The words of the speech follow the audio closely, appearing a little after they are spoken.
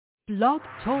Blog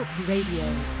Talk Radio.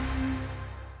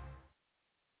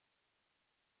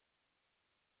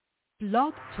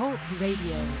 Blog Talk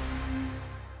Radio.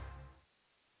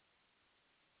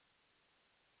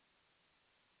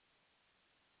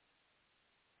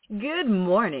 Good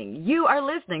morning. You are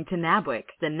listening to Nabwic,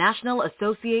 the National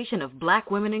Association of Black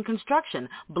Women in Construction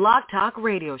Blog Talk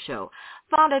Radio show,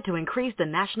 founded to increase the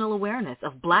national awareness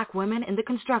of Black women in the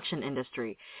construction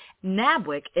industry.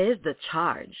 Nabwic is the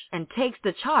charge and takes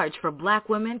the charge for Black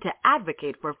women to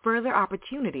advocate for further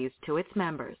opportunities to its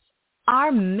members.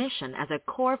 Our mission as a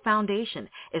core foundation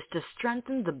is to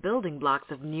strengthen the building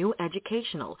blocks of new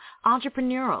educational,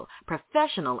 entrepreneurial,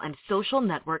 professional, and social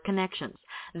network connections.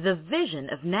 The vision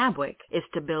of Nabwic is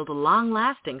to build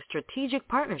long-lasting strategic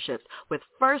partnerships with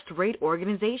first-rate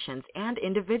organizations and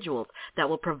individuals that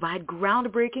will provide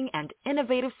groundbreaking and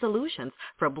innovative solutions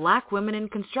for Black women in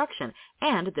construction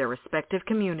and their respective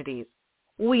communities.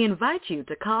 We invite you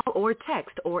to call or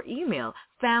text or email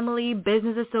family,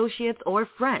 business associates, or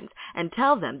friends and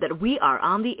tell them that we are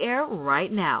on the air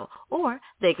right now, or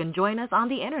they can join us on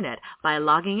the internet by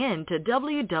logging in to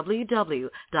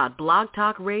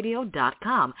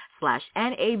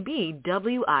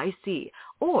www.blogtalkradio.com/NABWIC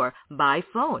or by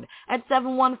phone at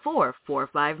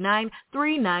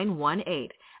 714-459-3918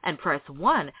 and press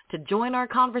 1 to join our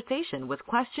conversation with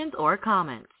questions or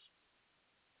comments.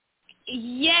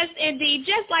 Yes, indeed.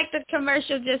 Just like the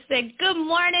commercial just said, good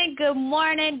morning, good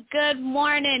morning, good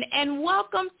morning, and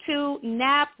welcome to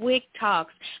Nabwic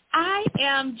Talks. I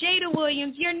am Jada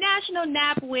Williams, your National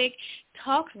Nabwic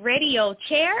Talks Radio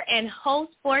Chair and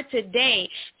host for today.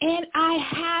 And I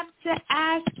have to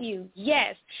ask you,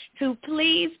 yes, to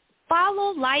please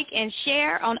follow, like, and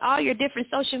share on all your different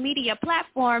social media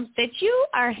platforms that you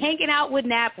are hanging out with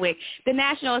Nabwic, the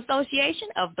National Association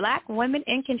of Black Women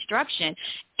in Construction,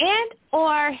 and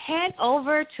or head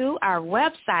over to our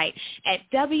website at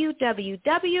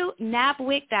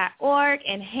www.nabwic.org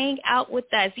and hang out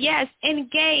with us. Yes,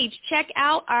 engage. Check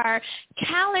out our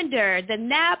calendar, the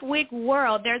Nabwic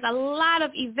World. There's a lot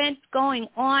of events going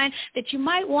on that you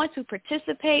might want to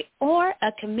participate or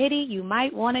a committee you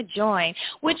might want to join,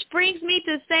 which brings me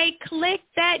to say click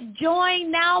that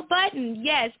Join Now button.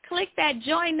 Yes, click that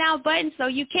Join Now button so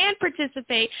you can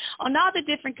participate on all the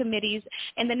different committees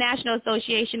in the National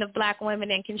Association of Black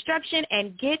Women in Construction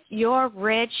and get your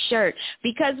red shirt,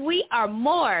 because we are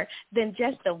more than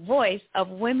just the voice of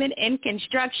women in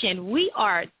construction. We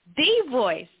are the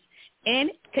voice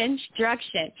in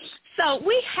construction. So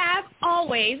we have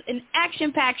always an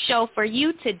action-packed show for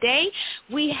you today.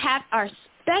 We have our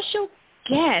special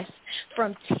guest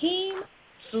from Team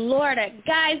Florida.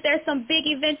 Guys, there's some big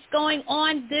events going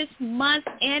on this month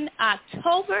in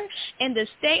October in the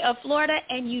state of Florida,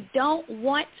 and you don't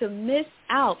want to miss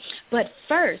out. But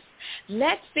first,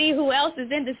 let's see who else is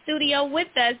in the studio with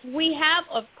us. We have,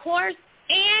 of course,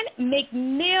 Ann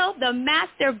McNeil, the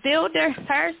master builder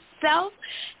herself,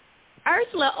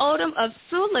 Ursula Odom of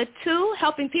Sula 2,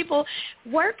 helping people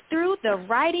work through the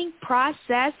writing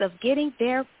process of getting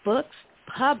their books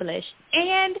published,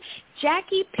 and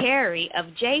Jackie Perry of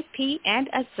JP and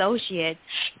Associates.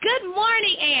 Good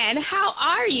morning, Ann. How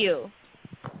are you?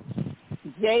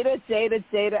 Jada,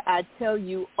 I tell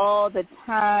you all the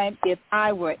time, if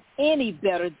I were any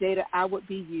better, Jada, I would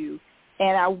be you.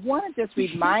 And I want to just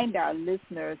remind our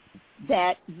listeners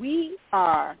that we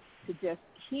are, to just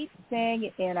keep saying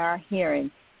it in our hearing,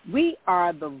 we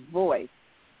are the voice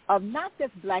of not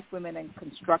just Black women in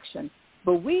construction,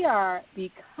 but we are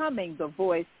becoming the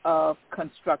voice of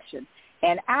construction.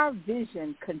 And our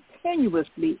vision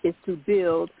continuously is to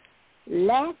build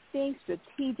lasting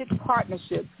strategic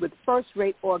partnerships with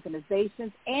first-rate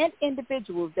organizations and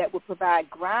individuals that will provide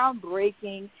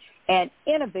groundbreaking and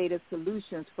innovative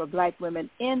solutions for Black women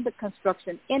in the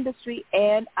construction industry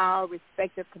and our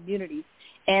respective communities.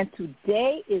 And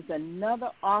today is another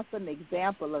awesome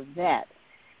example of that,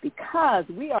 because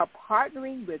we are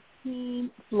partnering with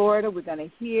Team Florida. We're going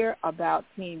to hear about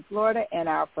Team Florida and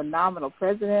our phenomenal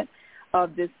president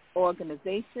of this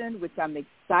organization, which I'm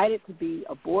excited to be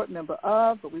a board member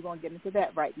of, but we won't get into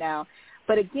that right now.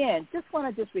 But again, just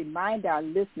want to just remind our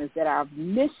listeners that our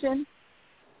mission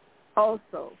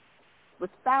also was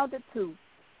founded to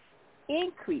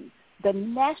increase the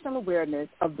national awareness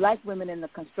of Black women in the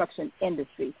construction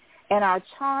industry. And our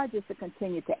charge is to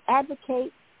continue to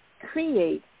advocate,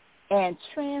 create, and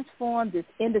transform this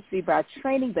industry by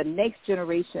training the next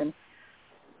generation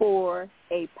for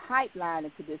a pipeline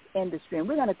into this industry. And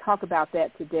we're going to talk about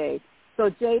that today. So,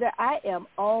 Jada, I am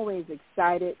always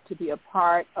excited to be a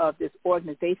part of this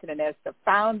organization, and as the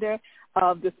founder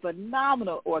of this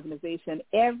phenomenal organization,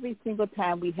 every single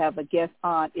time we have a guest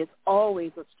on, it's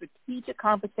always a strategic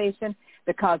conversation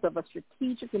because of a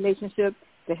strategic relationship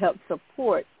to help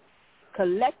support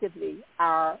collectively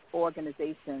our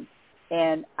organization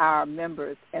and our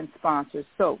members and sponsors.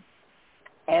 So,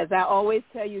 as I always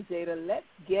tell you, Jada, let's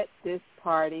get this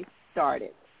party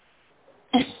started.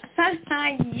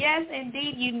 Yes,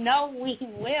 indeed. You know we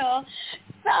will.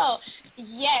 So,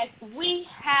 yes, we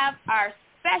have our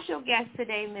special guest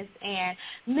today, Miss Ann,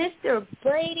 Mr.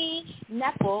 Brady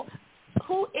Nepple,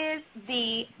 who is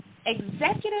the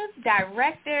Executive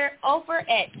Director over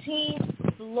at Team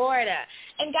Florida.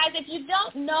 And guys, if you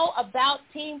don't know about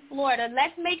Team Florida,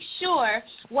 let's make sure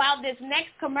while this next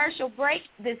commercial break,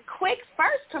 this quick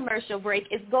first commercial break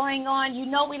is going on, you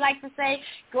know we like to say,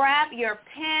 grab your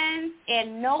pens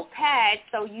and notepads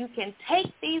so you can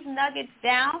take these nuggets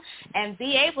down and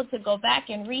be able to go back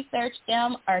and research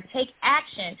them or take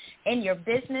action in your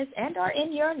business and or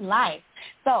in your life.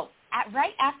 So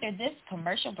right after this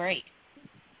commercial break.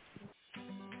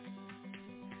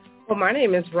 Well, my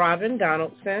name is Robin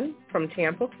Donaldson from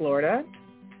Tampa, Florida.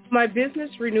 My business,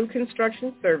 Renew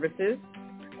Construction Services,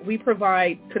 we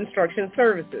provide construction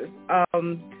services,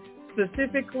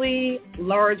 specifically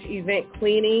large event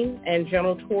cleaning and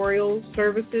janitorial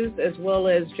services, as well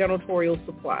as janitorial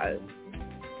supplies.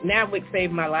 Nabwic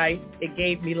saved my life. It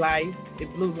gave me life.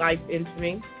 It blew life into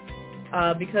me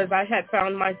because I had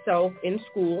found myself in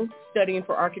school studying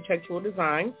for architectural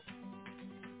design,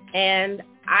 and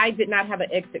I did not have an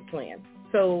exit plan.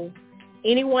 So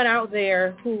anyone out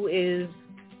there who is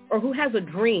or who has a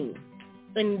dream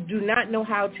and do not know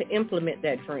how to implement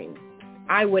that dream,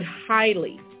 I would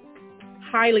highly,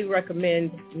 highly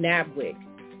recommend Nabwic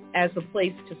as a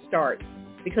place to start,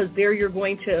 because there you're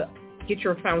going to get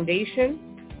your foundation,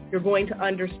 you're going to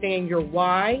understand your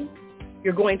why,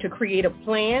 you're going to create a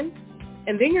plan,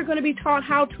 and then you're going to be taught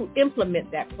how to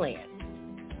implement that plan.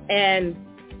 And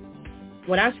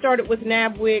when I started with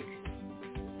Nabwic,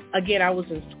 again, I was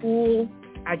in school.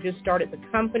 I just started the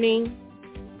company.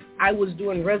 I was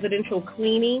doing residential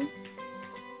cleaning.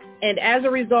 And as a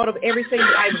result of everything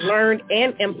that I've learned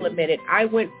and implemented, I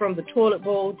went from the toilet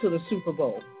bowl to the Super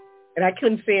Bowl. And I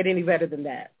couldn't say it any better than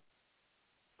that.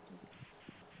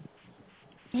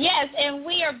 Yes, and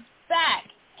we are back.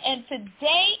 And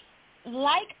today,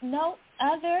 like no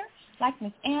other, like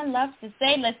Ms. Ann loves to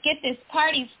say, let's get this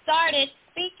party started.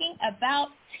 Speaking about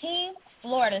Team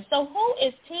Florida. So who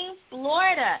is Team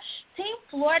Florida? Team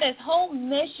Florida's whole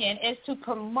mission is to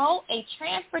promote a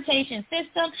transportation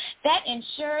system that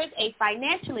ensures a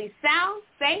financially sound,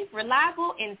 safe,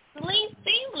 reliable, and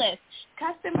seamless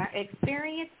customer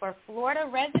experience for Florida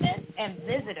residents and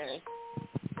visitors.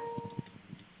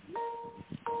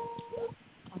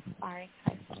 Sorry.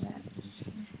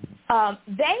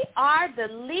 They are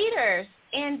the leaders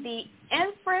in the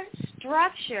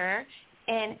infrastructure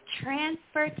and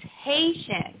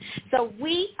transportation. So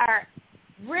we are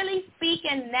really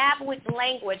speaking Nabwic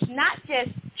language, not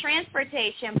just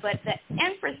transportation, but the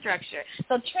infrastructure.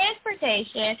 So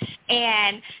transportation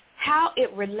and how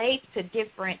it relates to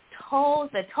different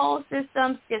tolls, the toll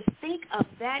systems, just think of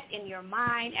that in your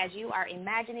mind as you are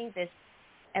imagining this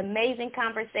amazing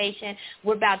conversation.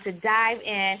 We're about to dive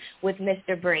in with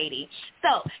Mr. Brady.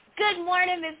 So, good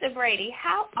morning, Mr. Brady.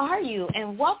 How are you?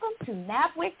 And welcome to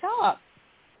Nabwic Talk.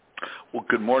 Well,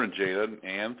 good morning, Jada.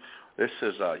 And this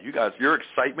is, you guys, your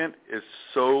excitement is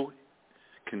so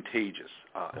contagious.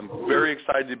 I'm very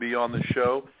excited to be on the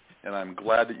show, and I'm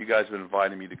glad that you guys have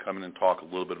invited me to come in and talk a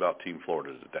little bit about Team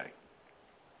Florida today.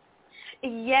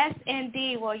 Yes,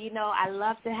 indeed. Well, you know, I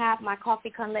love to have my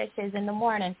coffee con leches in the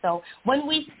morning. So when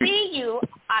we see you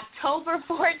October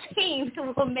 14th,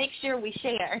 we'll make sure we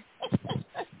share.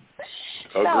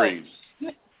 Agreed.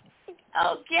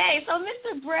 Okay, so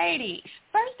Mr. Brady,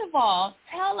 first of all,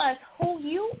 tell us who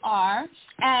you are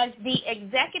as the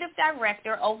Executive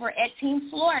Director over at Team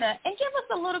Florida, and give us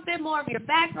a little bit more of your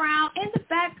background and the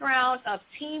background of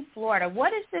Team Florida.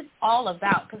 What is this all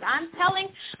about? Because I'm telling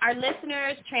our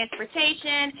listeners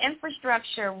transportation,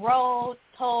 infrastructure, roads,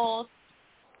 tolls.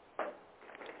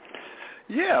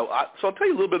 Yeah, so I'll tell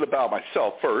you a little bit about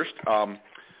myself first.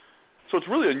 So it's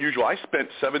really unusual. I spent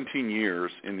 17 years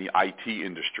in the IT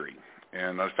industry,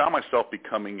 and I found myself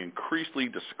becoming increasingly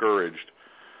discouraged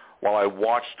while I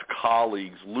watched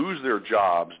colleagues lose their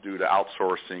jobs due to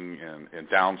outsourcing and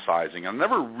downsizing. I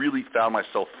never really found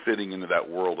myself fitting into that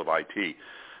world of IT.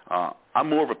 I'm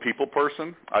more of a people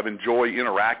person. I've enjoyed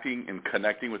interacting and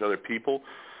connecting with other people.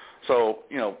 So,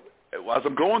 you know, as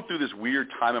I'm going through this weird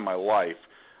time in my life,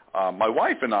 My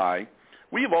wife and I,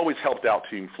 we have always helped out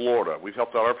Team Florida. We've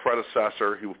helped out our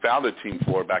predecessor who founded Team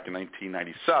Florida back in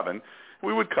 1997.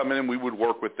 We would come in and we would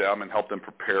work with them and help them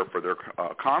prepare for their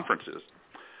conferences.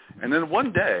 And then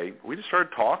one day, we just started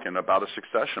talking about a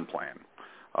succession plan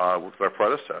with our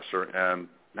predecessor. And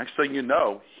next thing you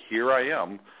know, here I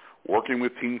am working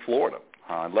with Team Florida.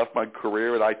 I left my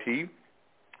career at IT,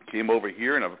 came over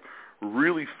here, and I've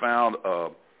really found a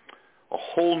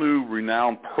whole new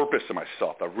renowned purpose in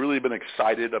myself. I've really been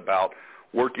excited about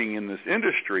working in this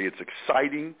industry. It's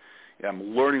exciting.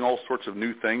 I'm learning all sorts of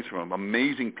new things from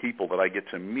amazing people that I get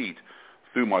to meet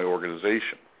through my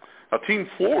organization. Now, Team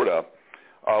Florida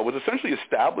was essentially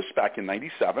established back in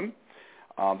 97.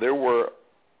 There were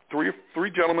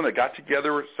three gentlemen that got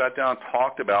together, sat down, and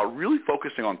talked about really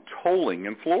focusing on tolling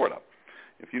in Florida.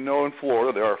 If you know, in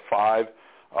Florida, there are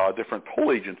 5 different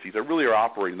toll agencies that really are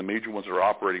operating, the major ones that are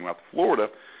operating around Florida,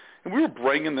 and we were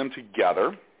bringing them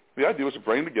together. The idea was to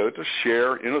bring them together to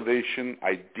share innovation,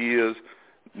 ideas,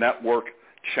 network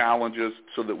challenges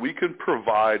so that we could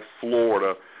provide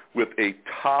Florida with a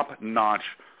top-notch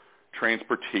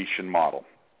transportation model.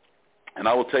 And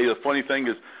I will tell you, the funny thing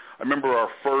is, I remember our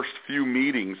first few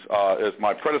meetings, as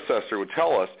my predecessor would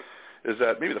tell us, is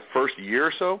that maybe the first year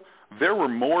or so, there were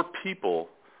more people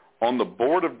on the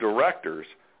board of directors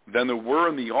than there were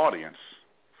in the audience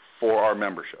for our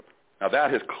membership. Now,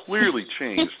 that has clearly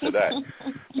changed today.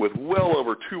 With well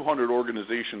over 200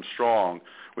 organizations strong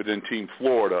within Team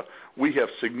Florida, we have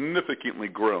significantly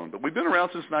grown. But we've been around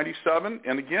since 97,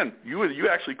 and again, you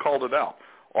actually called it out.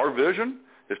 Our vision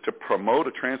is to promote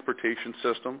a transportation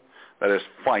system that is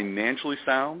financially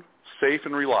sound, safe,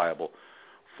 and reliable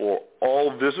for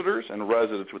all visitors and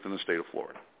residents within the state of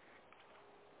Florida.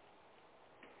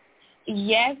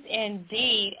 Yes,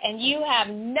 indeed. And you have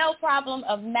no problem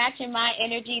of matching my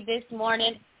energy this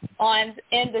morning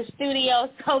in the studio.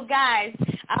 So, guys,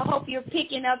 I hope you're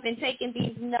picking up and taking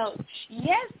these notes.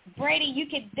 Yes, Brady, you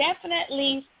could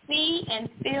definitely see and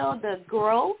feel the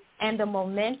growth and the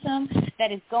momentum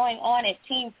that is going on at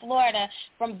Team Florida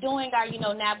from doing our,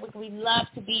 Nabwic, we love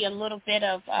to be a little bit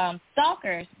of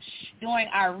stalkers doing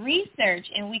our research,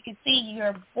 and we could see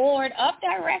your board of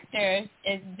directors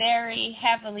is very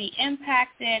heavily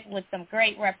impacted with some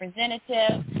great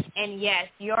representatives, and yes,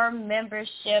 your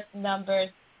membership numbers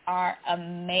are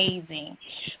amazing.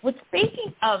 With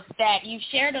speaking of that, you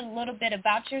shared a little bit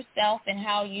about yourself and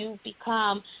how you've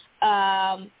become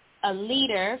a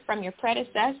leader from your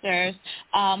predecessors.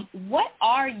 What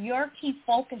are your key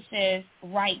focuses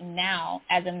right now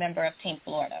as a member of Team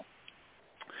Florida?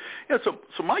 Yeah,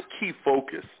 so my key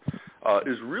focus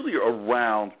is really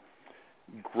around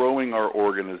growing our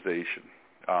organization.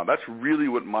 That's really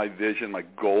what my vision, my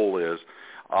goal is.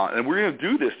 And we're going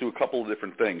to do this through a couple of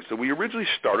different things. So we originally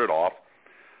started off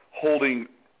holding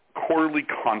quarterly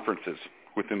conferences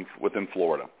within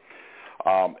Florida.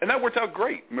 And that worked out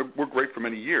great. We're great for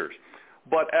many years.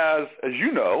 But as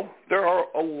you know, there are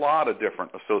a lot of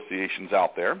different associations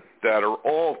out there that are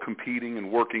all competing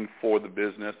and working for the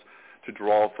business to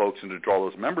draw folks and to draw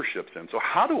those memberships in. So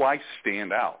how do I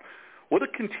stand out? What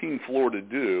can Team Florida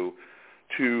do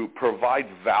to provide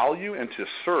value and to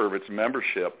serve its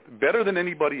membership better than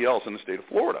anybody else in the state of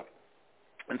Florida?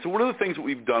 And so one of the things that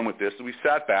we've done with this is we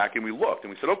sat back and we looked and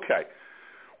we said, okay,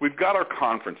 we've got our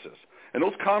conferences. And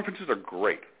those conferences are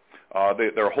great.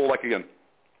 They're whole,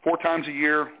 4 times a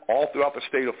year, all throughout the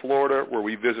state of Florida, where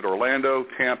we visit Orlando,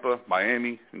 Tampa,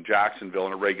 Miami, and Jacksonville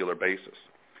on a regular basis.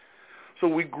 So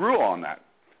we grew on that.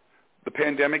 The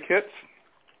pandemic hits.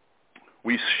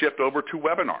 We shift over to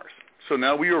webinars. So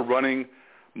now we are running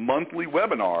monthly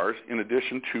webinars in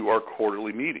addition to our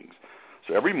quarterly meetings.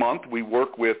 So every month we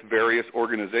work with various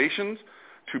organizations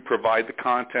to provide the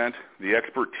content, the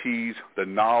expertise, the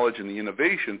knowledge, and the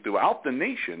innovation throughout the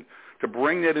nation to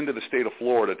bring that into the state of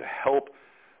Florida to help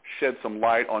shed some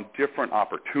light on different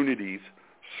opportunities,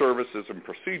 services, and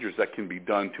procedures that can be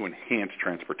done to enhance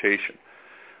transportation.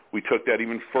 We took that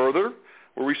even further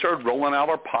where we started rolling out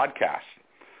our podcasts.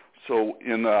 So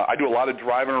I do a lot of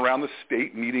driving around the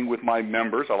state, meeting with my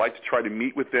members. I like to try to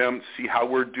meet with them, see how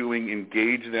we're doing,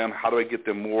 engage them, how do I get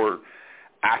them more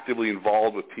actively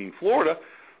involved with Team Florida,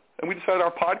 and we decided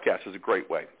our podcast is a great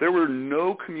way. There were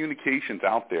no communications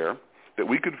out there that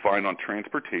we could find on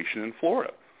transportation in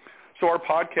Florida. So our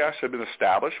podcasts have been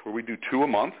established where we do 2 a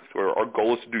month. So our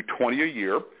goal is to do 20 a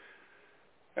year.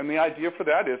 And the idea for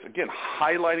that is, again,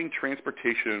 highlighting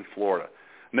transportation in Florida.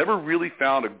 Never really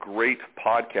found a great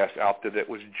podcast out there that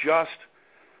was just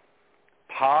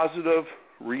positive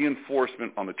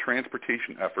reinforcement on the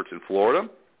transportation efforts in Florida.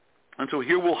 And so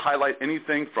here we'll highlight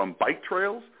anything from bike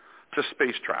trails to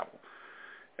space travel.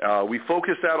 We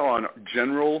focus that on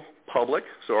general public.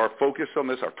 So our focus on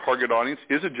this, our target audience,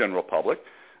 is a general public.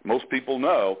 Most people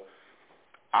know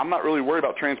I'm not really worried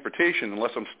about transportation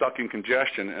unless I'm stuck in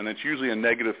congestion, and it's usually a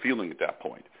negative feeling at that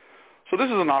point. So this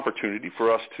is an opportunity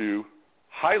for us to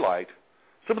highlight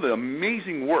some of the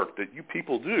amazing work that you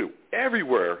people do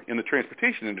everywhere in the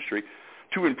transportation industry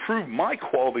to improve my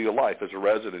quality of life as a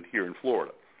resident here in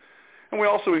Florida. And we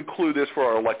also include this for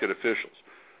our elected officials.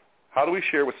 How do we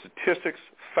share with statistics,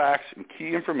 facts, and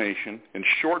key information in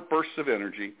short bursts of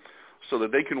energy so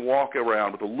that they can walk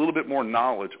around with a little bit more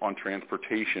knowledge on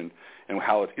transportation and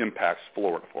how it impacts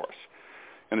Florida for us.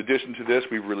 In addition to this,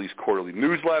 we've released quarterly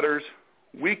newsletters,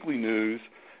 weekly news,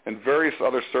 and various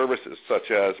other services such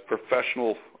as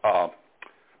professional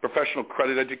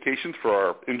credit educations for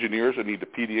our engineers that need the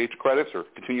PDH credits or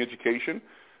continuing education,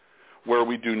 where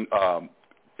we do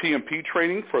PMP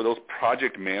training for those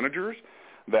project managers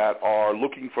that are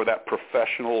looking for that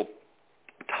professional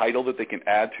title that they can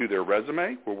add to their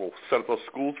resume, where we'll set up those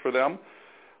schools for them,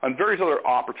 and various other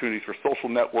opportunities for social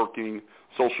networking,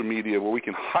 social media, where we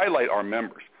can highlight our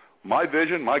members. My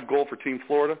vision, my goal for Team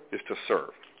Florida is to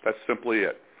serve. That's simply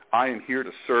it. I am here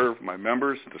to serve my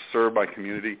members, to serve my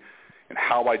community, and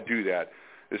how I do that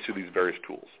is through these various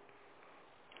tools.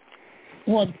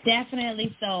 Well,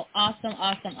 definitely so. Awesome,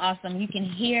 awesome, awesome. You can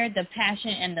hear the passion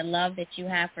and the love that you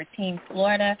have for Team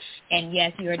Florida. And,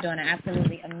 yes, you are doing an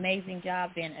absolutely amazing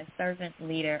job being a servant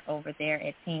leader over there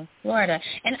at Team Florida.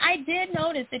 And I did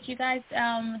notice that you guys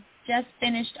just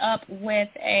finished up with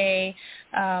a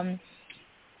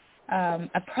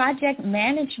project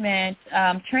management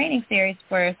training series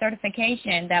for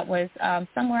certification that was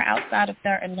somewhere outside of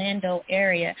the Orlando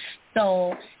area.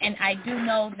 So, and I do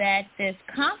know that this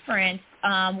conference,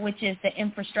 which is the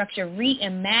Infrastructure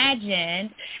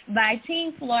Reimagined by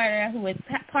Team Florida, who is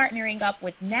partnering up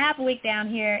with Nabwic down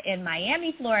here in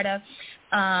Miami, Florida,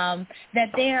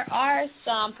 that there are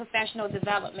some professional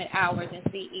development hours and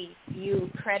CEU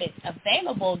credits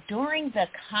available during the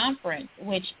conference,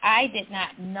 which I did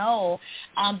not know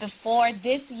before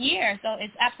this year. So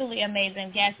it's absolutely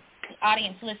amazing. Yes,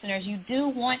 audience listeners, you do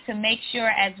want to make sure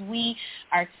as we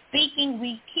are speaking,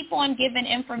 we keep on giving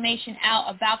information out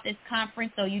about this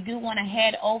conference, so you do want to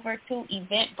head over to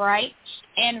Eventbrite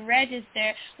and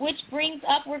register, which brings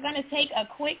up, we're going to take a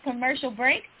quick commercial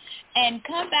break and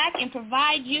come back and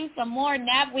provide you some more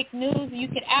Nabwic news you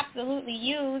could absolutely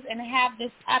use and have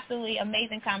this absolutely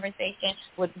amazing conversation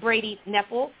with Brady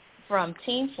Nepple from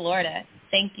Team Florida.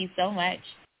 Thank you so much.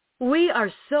 We are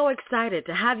so excited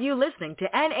to have you listening to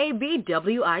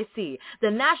NABWIC, the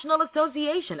National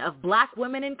Association of Black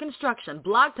Women in Construction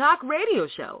Blog Talk Radio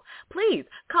Show. Please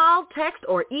call, text,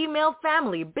 or email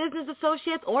family, business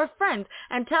associates, or friends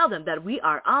and tell them that we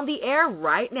are on the air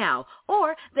right now.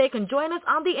 Or they can join us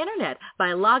on the internet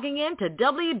by logging in to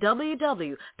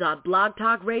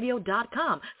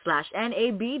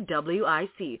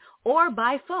www.blogtalkradio.com/NABWIC or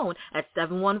by phone at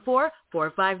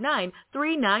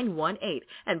 714-459-3918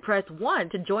 and press 1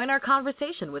 to join our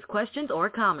conversation with questions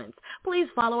or comments. Please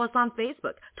follow us on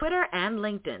Facebook, Twitter, and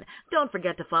LinkedIn. Don't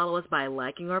forget to follow us by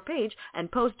liking our page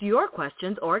and post your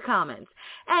questions or comments.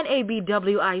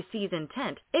 NABWIC's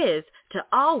intent is to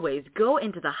always go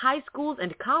into the high schools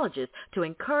and colleges to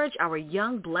encourage our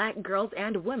young black girls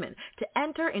and women to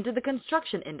enter into the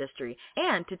construction industry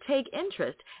and to take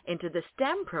interest into the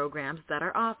STEM programs that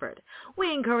are offered.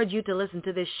 We encourage you to listen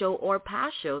to this show or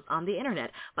past shows on the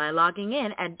internet by logging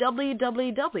in at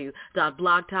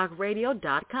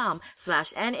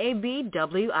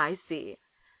www.blogtalkradio.com/NABWIC.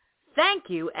 Thank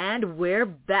you, and we're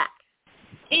back.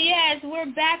 Yes, we're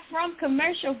back from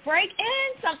commercial break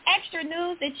and some extra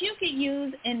news that you could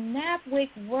use in Nabwic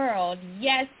World.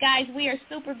 Yes, guys, we are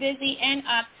super busy in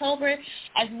October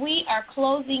as we are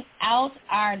closing out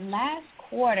our last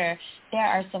quarter. There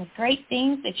are some great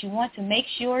things that you want to make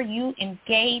sure you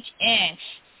engage in.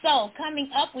 So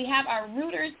coming up, we have our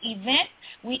Rooters event.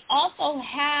 We also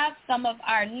have some of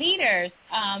our leaders,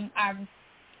 our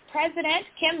president,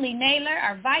 Kimley Naylor,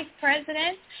 our vice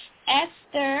president,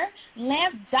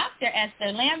 Dr.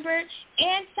 Esther Lambert,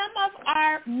 and some of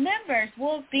our members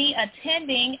will be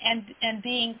attending and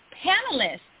being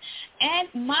panelists and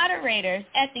moderators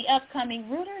at the upcoming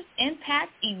Rooters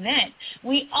Impact event.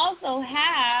 We also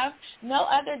have no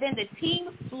other than the Team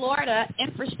Florida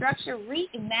Infrastructure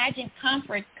Reimagined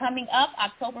Conference coming up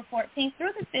October 14th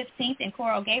through the 15th in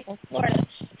Coral Gables, Florida,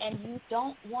 and you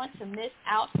don't want to miss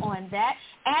out on that.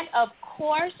 And, of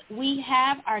course, we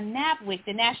have our Nabwic,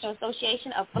 the National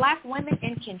Association of Black Women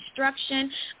in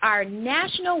Construction, our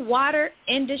National Water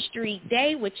Industry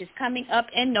Day, which is coming up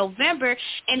in November.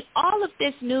 And all of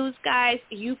this news, guys,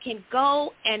 you can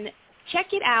go and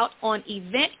check it out on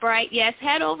Eventbrite. Yes,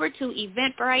 head over to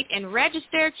Eventbrite and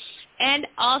register, and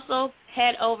also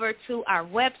head over to our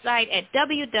website at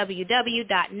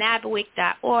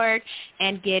www.nabwic.org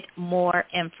and get more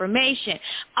information.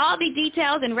 All the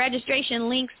details and registration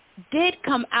links did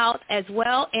come out as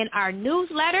well in our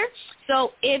newsletter.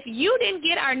 So if you didn't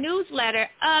get our newsletter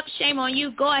up, shame on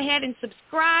you. Go ahead and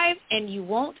subscribe, and you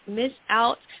won't miss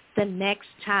out the next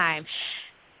time.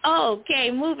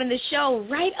 Okay, moving the show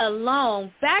right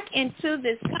along back into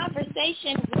this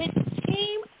conversation with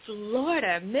Team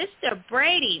Florida, Mr.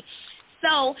 Brady.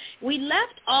 So we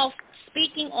left off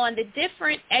speaking on the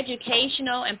different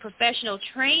educational and professional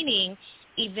training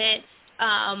events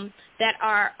that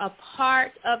are a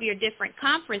part of your different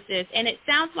conferences. And it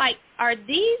sounds like, are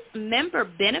these member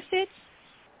benefits?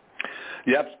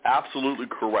 Yep, absolutely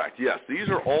correct. Yes, these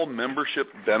are all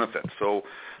membership benefits. So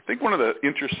I think one of the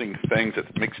interesting things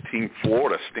that makes Team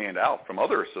Florida stand out from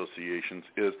other associations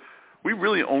is we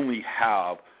really only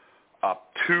have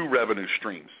two revenue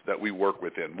streams that we work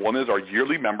within. One is our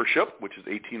yearly membership, which is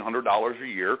 $1,800 a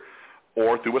year,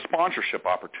 or through a sponsorship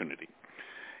opportunity.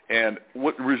 And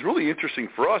what was really interesting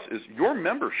for us is your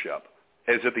membership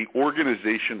is at the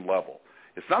organization level.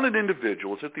 It's not an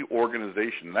individual, it's at the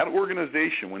organization. And that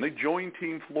organization, when they join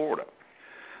Team Florida,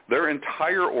 their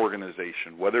entire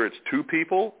organization, whether it's 2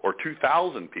 people or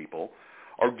 2,000 people,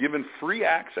 are given free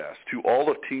access to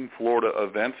all of Team Florida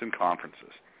events and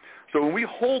conferences. So when we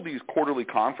hold these quarterly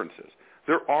conferences,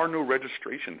 there are no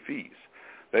registration fees.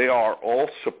 They are all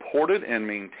supported and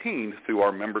maintained through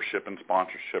our membership and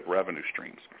sponsorship revenue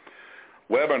streams.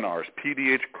 Webinars,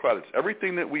 PDH credits,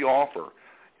 everything that we offer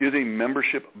is a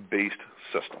membership-based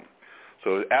system.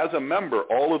 So as a member,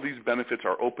 all of these benefits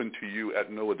are open to you at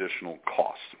no additional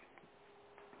cost.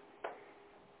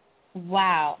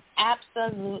 Wow,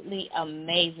 absolutely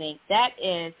amazing. That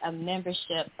is a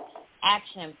membership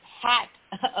action-packed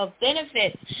of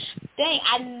benefits. Dang,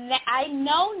 I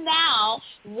know now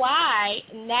why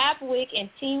Nabwic and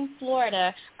Team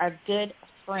Florida are good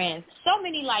friends. So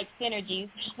many like synergies,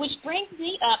 which brings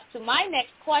me up to my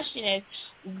next question is,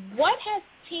 what has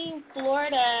Team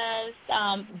Florida's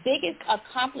biggest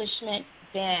accomplishment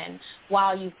been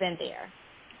while you've been there?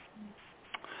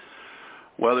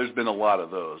 Well, there's been a lot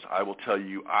of those. I will tell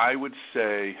you, I would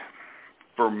say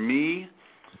for me,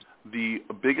 the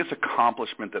biggest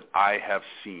accomplishment that I have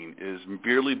seen is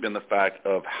merely been the fact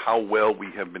of how well we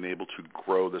have been able to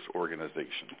grow this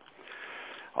organization.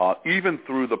 Even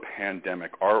through the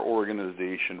pandemic, our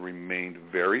organization remained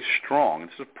very strong.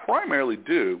 This is primarily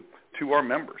due to our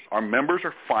members. Our members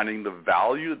are finding the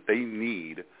value that they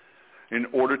need in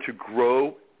order to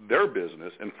grow their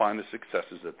business and find the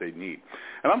successes that they need.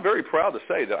 And I'm very proud to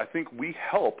say that I think we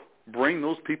help bring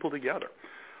those people together.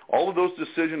 All of those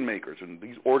decision makers and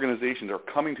these organizations are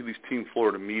coming to these Team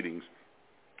Florida meetings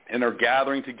and are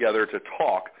gathering together to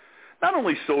talk, not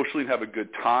only socially and have a good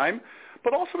time,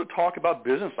 but also to talk about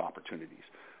business opportunities.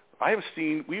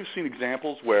 We've seen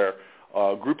examples where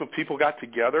a group of people got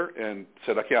together and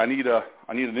said, okay, I need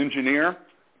an engineer.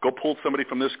 Go pull somebody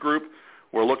from this group.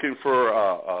 We're looking for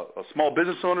a small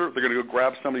business owner. They're going to go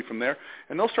grab somebody from there.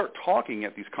 And they'll start talking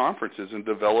at these conferences and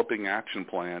developing action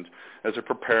plans as they're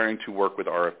preparing to work with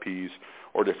RFPs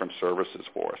or different services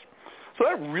for us. So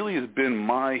that really has been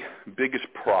my biggest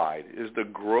pride, is the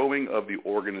growing of the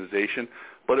organization.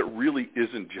 But it really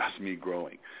isn't just me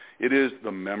growing. It is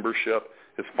the membership.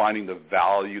 It's finding the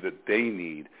value that they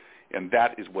need. And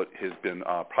that is what has been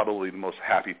probably the most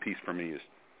happy piece for me is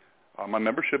my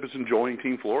membership is enjoying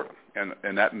Team Florida,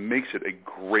 and that makes it a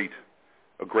great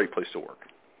place to work.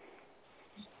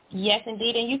 Yes,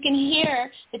 indeed. And you can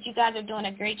hear that you guys are doing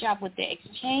a great job with the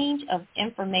exchange of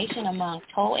information among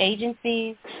toll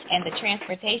agencies and the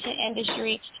transportation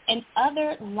industry and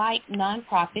other like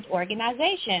nonprofit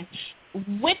organizations.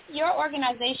 With your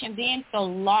organization being so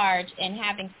large and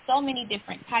having so many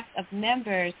different types of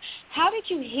members, how did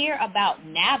you hear about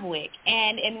Nabwic?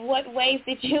 And in what ways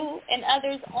did you and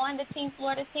others on the Team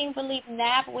Florida team believe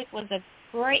Nabwic was a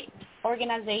great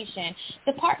organization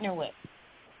to partner with?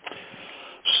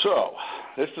 So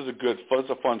this is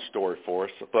a fun story for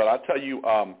us. But I'll tell you,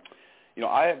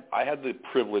 I had the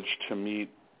privilege to meet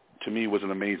was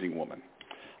an amazing woman.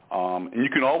 And you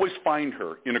can always find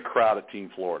her in a crowd at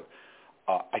Team Florida.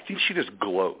 I think she just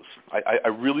glows. I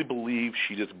really believe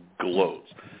she just glows.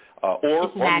 Or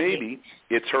maybe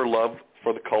it's her love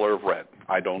for the color of red.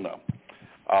 I don't know.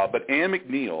 But Ann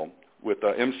McNeil with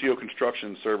MCO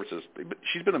Construction Services,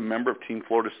 she's been a member of Team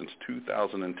Florida since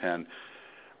 2010.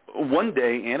 One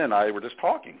day, Ann and I were just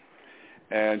talking,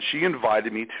 and she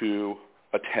invited me to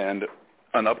attend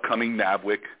an upcoming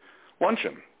Nabwic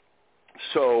luncheon.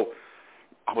 So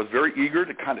I was very eager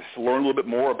to kind of learn a little bit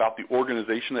more about the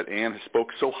organization that Ann has spoke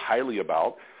so highly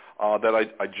about, that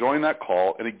I joined that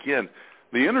call. And again,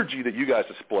 the energy that you guys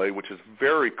display, which is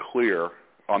very clear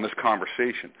on this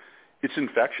conversation, it's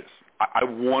infectious. I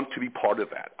want to be part of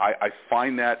that. I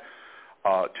find that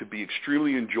to be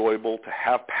extremely enjoyable, to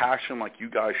have passion like you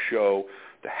guys show,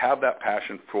 to have that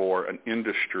passion for an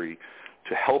industry,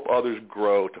 to help others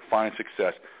grow, to find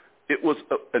success. It was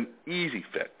an easy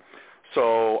fit.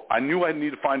 So I knew I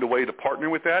needed to find a way to partner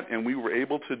with that, and we were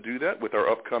able to do that with our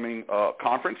upcoming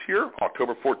conference here,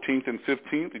 October 14th and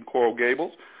 15th in Coral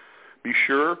Gables. Be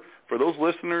sure, for those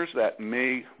listeners that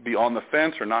may be on the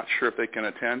fence or not sure if they can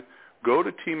attend, go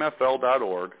to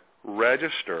teamfl.org,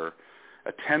 register,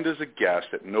 attend as a guest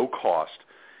at no cost,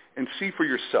 and see for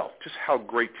yourself just how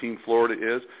great Team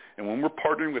Florida is. And when we're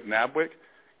partnering with Nabwic,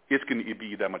 it's going to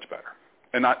be that much better.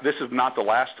 And this is not the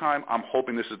last time. I'm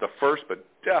hoping this is the first, but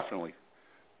definitely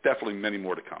many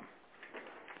more to come.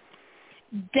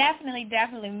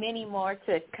 Definitely many more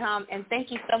to come. And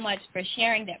thank you so much for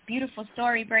sharing that beautiful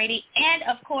story, Brady. And,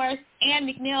 of course, Ann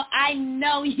McNeil, I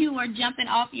know you were jumping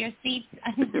off your seats.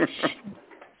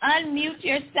 Unmute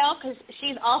yourself, because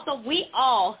we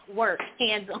all work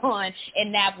hands-on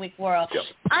in Nabwic world. Yep.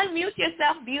 Unmute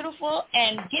yourself, beautiful,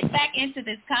 and get back into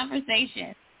this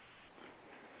conversation.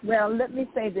 Well, let me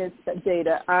say this,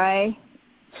 Jada.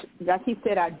 Like he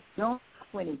said, I joined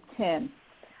 2010,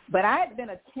 but I had been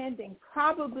attending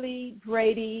probably,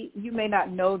 Brady, you may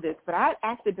not know this, but I had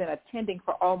actually been attending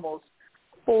for almost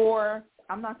 4,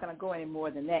 I'm not going to go any more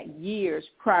than that, years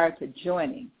prior to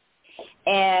joining.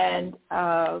 And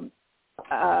I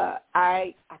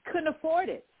couldn't afford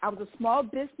it. I was a small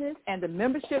business, and the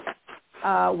membership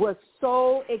was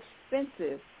so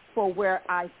expensive for where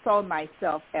I saw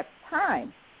myself at the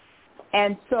time.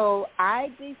 And so I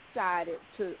decided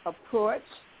to approach,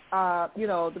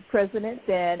 the president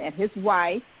then and his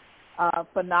wife,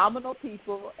 phenomenal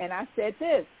people, and I said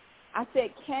this. I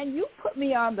said, can you put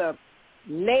me on the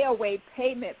layaway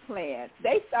payment plan?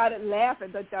 They started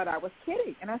laughing. They thought I was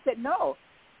kidding. And I said, no,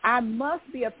 I must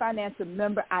be a financial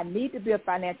member. I need to be a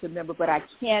financial member, but I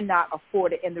cannot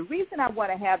afford it. And the reason I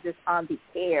want to have this on the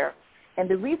air, and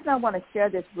the reason I want to share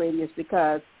this, Brady, is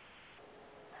because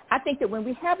I think that when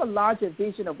we have a larger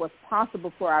vision of what's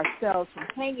possible for ourselves from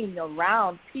hanging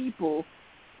around people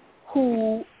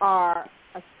who are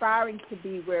aspiring to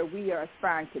be where we are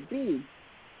aspiring to be,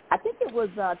 I think it was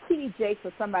T.D. Jakes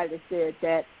or somebody that said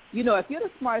that, if you're the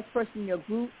smartest person in your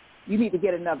group, you need to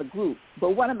get another group.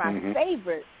 But one of my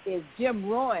favorites is Jim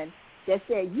Rohn that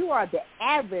said you are the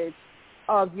average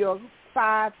of your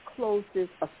 5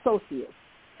 closest associates.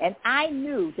 And I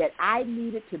knew that I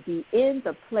needed to be in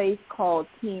the place called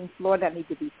Team Florida. I needed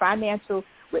to be financial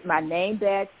with my name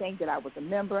badge saying that I was a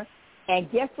member.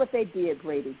 And guess what they did,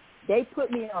 Brady? They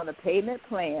put me on a payment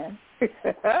plan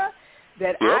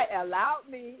that allowed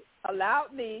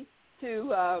me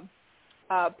to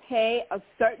pay a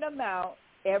certain amount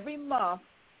every month,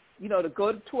 to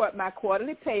go toward my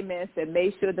quarterly payments and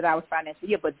made sure that I was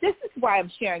financially. But this is why I'm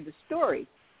sharing the story,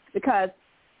 because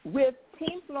with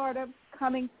Team Florida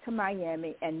coming to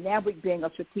Miami and Nabwic being a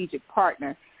strategic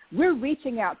partner, we're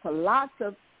reaching out to lots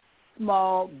of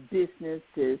small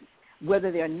businesses,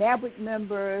 whether they're Nabwic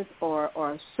members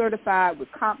or certified with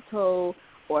Compto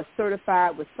or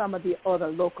certified with some of the other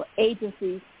local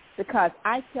agencies, because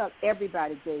I tell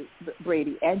everybody,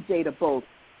 Brady and Jada both,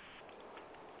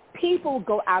 people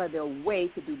go out of their way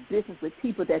to do business with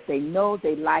people that they know,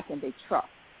 they like, and they trust.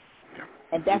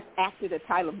 And that's actually the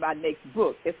title of my next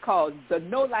book. It's called The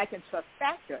Know, Like, and Trust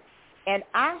Factor. And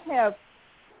I have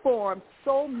formed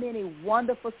so many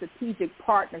wonderful strategic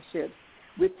partnerships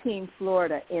with Team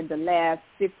Florida in the last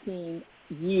 15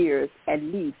 years at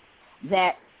least,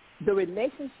 that the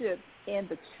relationships in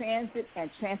the transit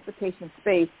and transportation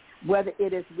space, whether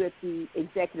it is with the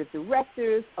executive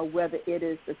directors or whether it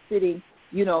is the sitting,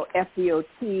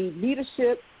 FDOT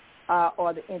leadership,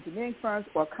 or the engineering firms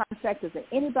or contractors or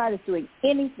anybody that's doing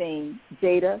anything,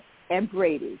 Jada and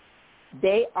Brady,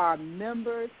 they are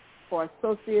members or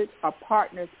associates or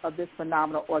partners of this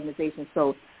phenomenal organization.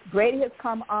 So Brady has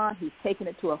come on. He's taken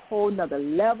it to a whole nother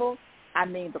level. I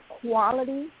mean, the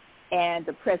quality and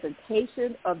the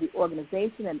presentation of the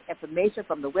organization and information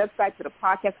from the website to the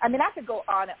podcast. I mean, I could go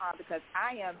on and on because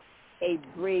I am a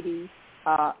Brady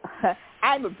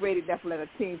I'm a Brady, Nepple, and a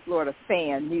Team Florida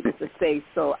fan, needless to say,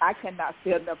 so I cannot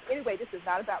say enough. Anyway, this is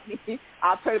not about me.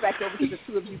 I'll turn it back over to the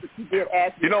two of you, but you did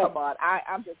ask me to come on.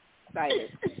 I'm just excited.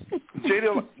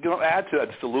 Jada, add to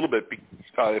that just a little bit,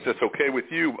 if that's okay with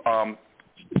you.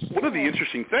 One of the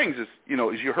interesting things is,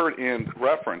 as you heard Ann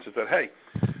reference, is that, hey,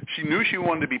 she knew she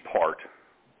wanted to be part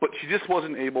but she just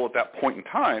wasn't able at that point in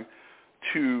time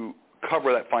to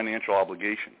cover that financial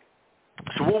obligation.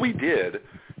 So what we did,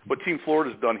 what Team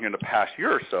Florida's done here in the past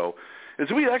year or so, is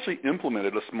we actually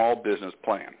implemented a small business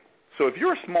plan. So if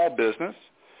you're a small business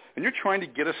and you're trying to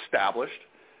get established,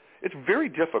 it's very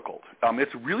difficult.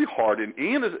 It's really hard, and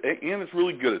Ann is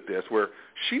really good at this, where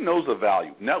she knows the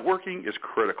value. Networking is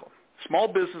critical. Small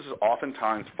businesses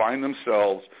oftentimes find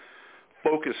themselves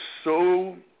focused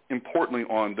so importantly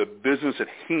on the business at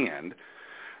hand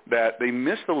that they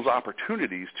miss those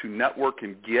opportunities to network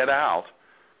and get out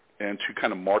and to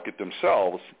kind of market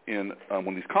themselves in one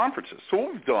of these conferences. So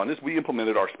what we've done is we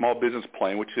implemented our small business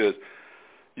plan, which is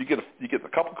you get a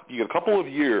couple of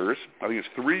years, I think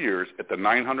it's 3 years, at the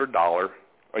 $900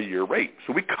 a year rate.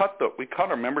 So we cut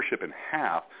our membership in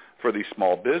half for these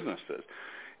small businesses.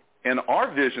 And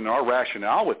our vision, our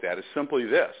rationale with that is simply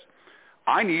this: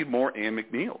 I need more Ann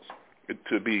McNeils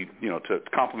to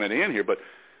compliment Ann here, but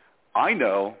I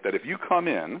know that if you come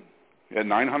in at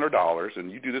 $900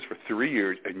 and you do this for 3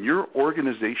 years and your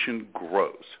organization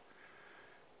grows,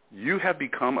 you have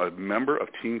become a member of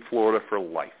Team Florida for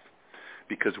life,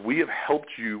 because we have helped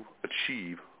you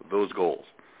achieve those goals.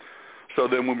 So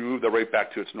then when we move the rate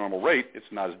back to its normal rate, it's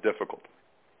not as difficult.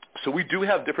 So we do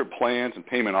have different plans and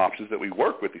payment options that we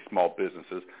work with these small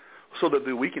businesses so that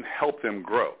we can help them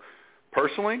grow.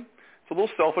 Personally, it's a little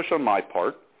selfish on my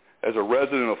part as a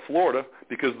resident of Florida,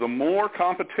 because the more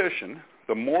competition,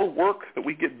 the more work that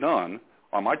we get done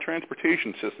on my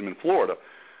transportation system in Florida,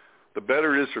 the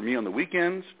better it is for me on the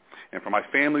weekends and for my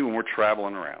family when we're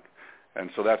traveling around. And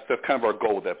so that's kind of our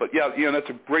goal with that. But, yeah, that's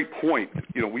a great point.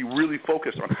 We really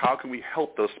focus on how can we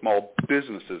help those small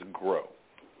businesses grow.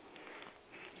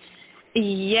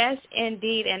 Yes,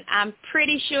 indeed. And I'm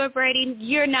pretty sure, Brady,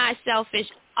 you're not selfish.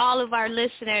 All of our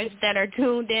listeners that are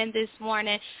tuned in this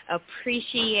morning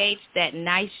appreciate that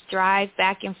nice drive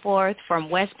back and forth from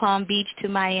West Palm Beach to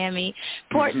Miami,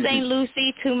 Port St.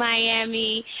 Lucie to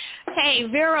Miami,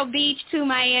 Vero Beach to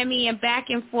Miami, and back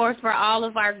and forth for all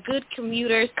of our good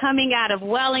commuters coming out of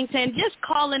Wellington, just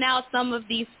calling out some of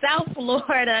these South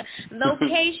Florida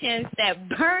locations that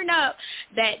burn up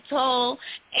that toll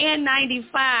and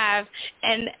 95.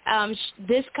 And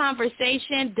this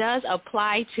conversation does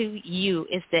apply to you.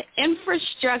 It's the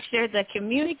infrastructure, the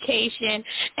communication,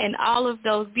 and all of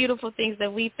those beautiful things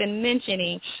that we've been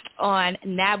mentioning on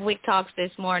Nabwic Talks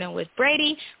this morning with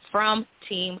Brady from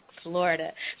Team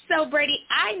Florida. So, Brady,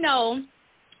 I know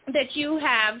that you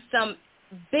have some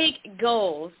big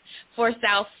goals for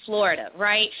South Florida,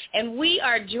 right? And we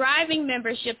are driving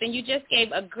membership, and you just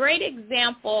gave a great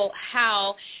example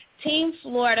how Team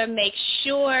Florida makes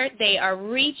sure they are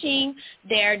reaching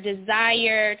their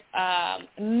desired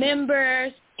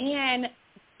members and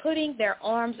putting their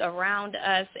arms around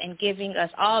us and giving us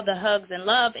all the hugs and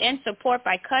love and support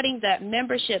by cutting that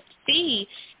membership fee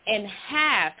in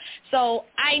half. So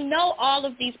I know all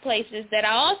of these places that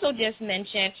I also just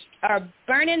mentioned are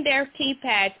burning their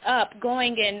keypads up,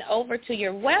 going in over to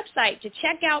your website to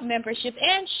check out membership,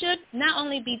 and should not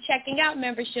only be checking out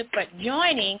membership but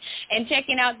joining and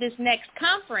checking out this next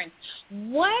conference.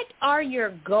 What are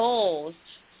your goals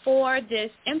for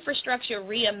this Infrastructure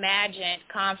Reimagined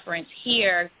conference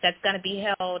here that's going to be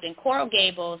held in Coral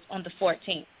Gables on the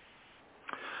 14th?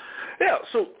 Yeah,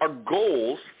 so our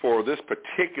goals for this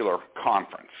particular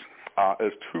conference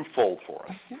is twofold for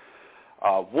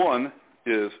us. One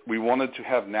is we wanted to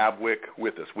have Nabwic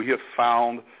with us. We have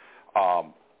found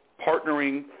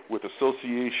partnering with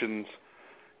associations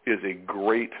is a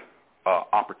great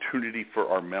opportunity for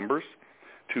our members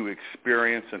to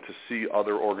experience and to see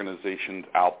other organizations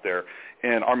out there.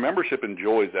 And our membership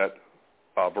enjoys that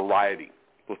variety,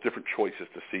 those different choices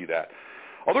to see that.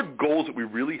 Other goals that we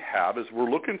really have is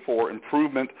we're looking for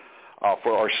improvement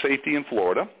for our safety in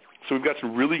Florida. So we've got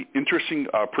some really interesting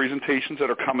presentations that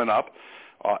are coming up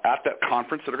at that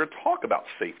conference that are going to talk about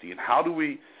safety and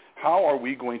how are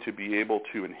we going to be able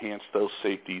to enhance those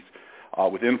safeties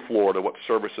within Florida, what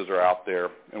services are out there,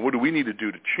 and what do we need to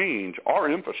do to change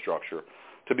our infrastructure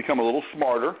to become a little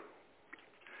smarter,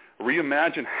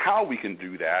 reimagine how we can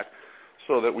do that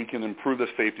so that we can improve the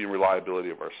safety and reliability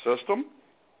of our system.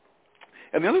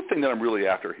 And the other thing that I'm really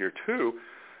after here, too,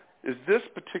 is this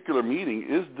particular meeting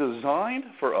is designed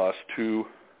for us to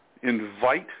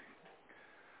invite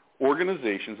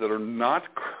organizations that are not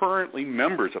currently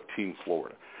members of Team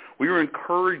Florida. We are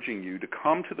encouraging you to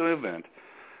come to the event,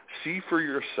 see for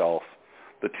yourself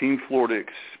the Team Florida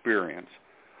experience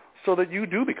so that you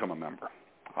do become a member.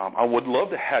 I would love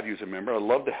to have you as a member. I'd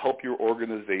love to help your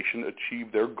organization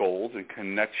achieve their goals and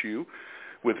connect you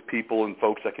with people and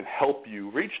folks that can help you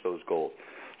reach those goals.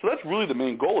 So that's really the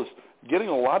main goal, is getting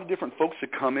a lot of different folks to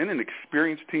come in and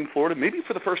experience Team Florida, maybe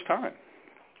for the first time.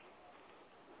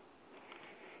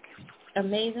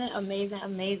 Amazing, amazing,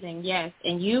 amazing. Yes,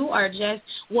 and you are just,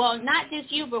 well, not just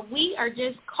you, but we are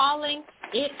just calling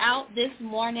it out this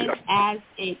morning as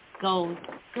it goes.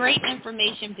 Great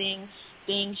information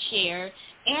being shared.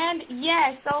 And,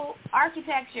 yes, so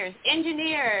architects,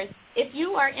 engineers, if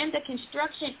you are in the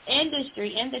construction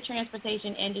industry, in the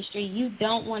transportation industry, you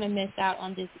don't want to miss out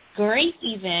on this great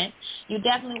event. You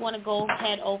definitely want to go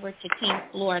head over to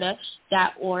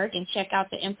teamflorida.org and check out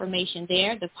the information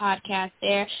there, the podcast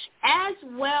there, as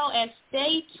well as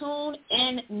stay tuned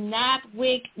in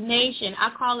Nabwic Nation.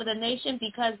 I call it a nation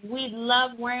because we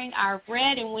love wearing our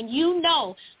red, and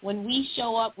when we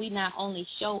show up, we not only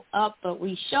show up, but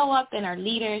we show up in our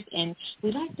leaders, and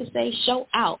we like to say show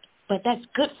out. But that's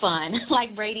good fun,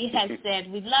 like Brady has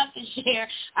said. We'd love to share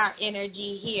our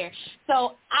energy here.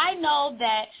 So I know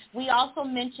that we also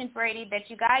mentioned, Brady, that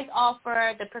you guys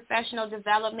offer the professional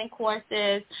development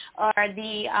courses or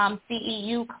the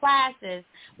CEU classes.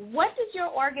 What does your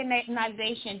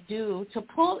organization do to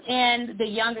pull in the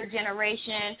younger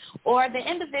generation or the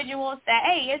individuals that,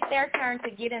 hey, it's their turn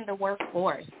to get in the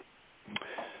workforce?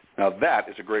 Now, that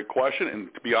is a great question,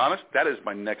 and to be honest, that is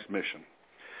my next mission.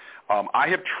 I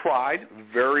have tried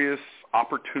various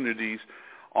opportunities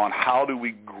on how do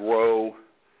we grow,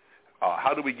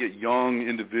 how do we get young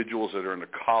individuals that are in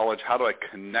college, how do I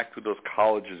connect with those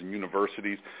colleges and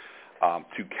universities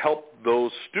to help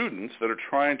those students that are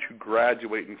trying to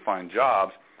graduate and find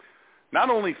jobs, not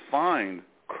only find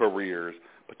careers,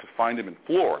 but to find them in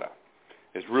Florida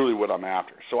is really what I'm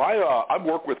after. So I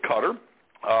work with Cutter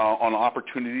on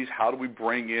opportunities. How do we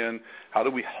how do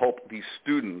we help these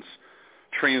students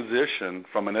transition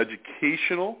from an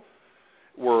educational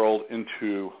world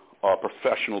into a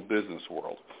professional business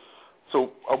world?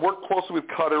 So I work closely with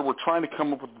Cutter. We're trying to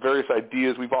come up with various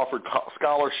ideas. We've offered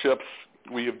scholarships.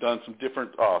 We have done some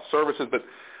different services, but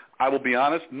I will be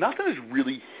honest, nothing has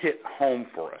really hit home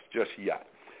for us just yet.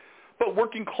 But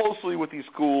working closely with these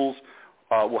schools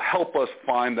will help us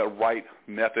find the right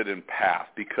method and path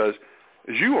because,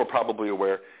 as you are probably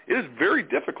aware, it is very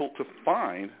difficult to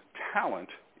find talent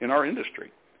in our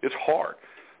industry. It's hard.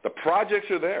 The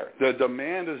projects are there. The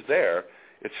demand is there.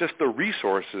 It's just the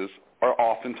resources are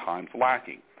oftentimes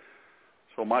lacking.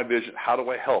 So my vision, how do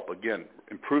I help? Again,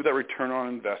 improve that return on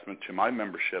investment to my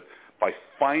membership by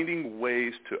finding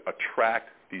ways to attract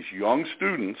these young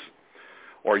students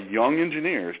or young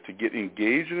engineers to get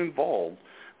engaged and involved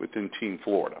within Team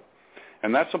Florida.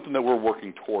 And that's something that we're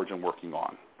working towards and working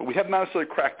on. But we have not necessarily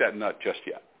cracked that nut just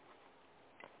yet.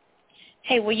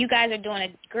 Hey, well, you guys are doing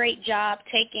a great job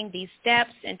taking these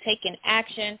steps and taking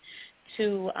action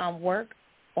to work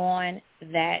on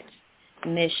that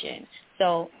mission.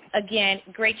 So, again,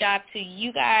 great job to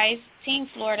you guys, Team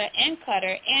Florida and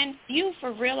Cutter, and you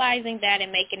for realizing that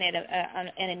and making it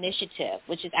an initiative,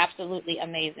 which is absolutely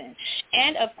amazing.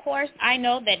 And, of course, I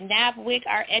know that Nabwic,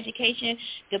 our education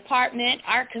department,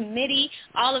 our committee,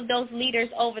 all of those leaders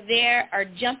over there are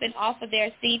jumping off of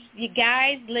their seats. You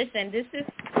guys, listen, this is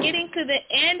getting to the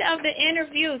end of the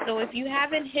interview, so if you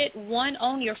haven't hit 1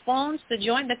 on your phones to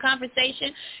join the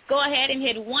conversation, go ahead and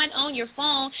hit 1 on your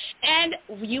phone. And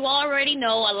you already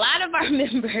know a lot of our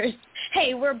members,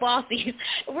 hey, we're bossy.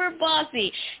 We're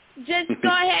bossy. Just go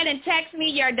ahead and text me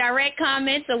your direct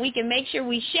comment so we can make sure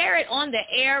we share it on the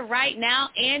air right now,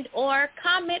 and or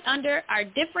comment under our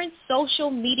different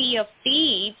social media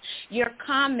feeds your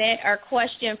comment or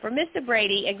question for Mr.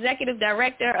 Brady, Executive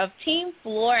Director of Team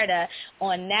Florida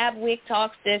on Nabwic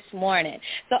Talks this morning.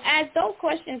 So as those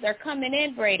questions are coming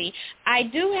in, Brady, I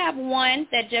do have one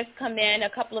that just come in a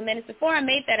couple of minutes before I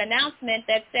made that announcement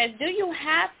that says, do you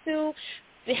have to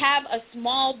have a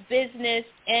small business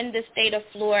in the state of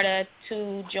Florida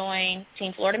to join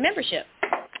Team Florida membership?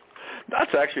 That's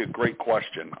actually a great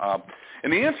question.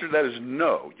 And the answer to that is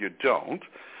no, you don't.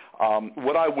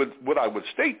 What I would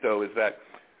state, though, is that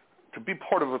to be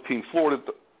part of a Team Florida,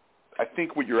 I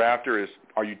think what you're after is,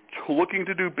 are you looking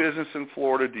to do business in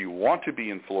Florida? Do you want to be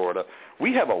in Florida?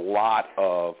 We have a lot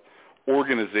of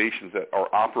organizations that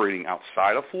are operating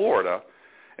outside of Florida,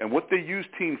 and what they use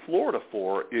Team Florida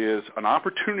for is an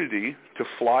opportunity to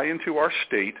fly into our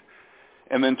state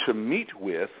and then to meet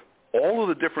with all of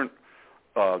the different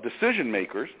decision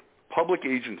makers, public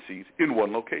agencies in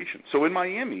one location. So in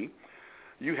Miami,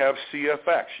 you have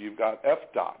CFX, you've got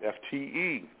FDOT,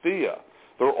 FTE, THEA.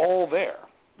 They're all there.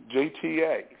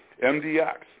 JTA,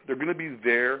 MDX. They're going to be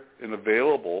there and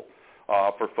available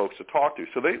for folks to talk to.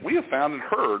 So we have found and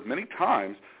heard many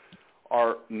times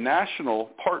our national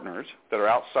partners that are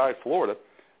outside Florida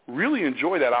really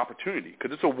enjoy that opportunity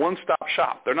because it's a one-stop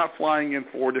shop. They're not flying in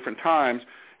 4 different times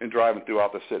and driving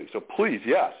throughout the city. So please,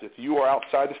 yes, if you are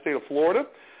outside the state of Florida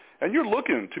and you're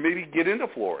looking to maybe get into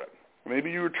Florida,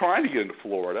 maybe you were trying to get into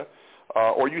Florida,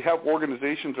 or you have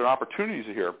organizations and opportunities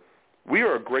here, we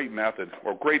are a great method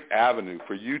or great avenue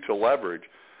for you to leverage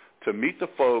to meet the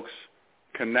folks,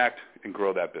 connect, and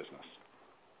grow that business.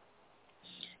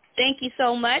 Thank you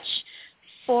so much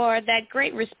for that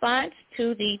great response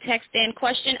to the text-in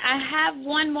question. I have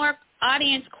one more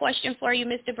audience question for you,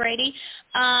 Mr. Brady.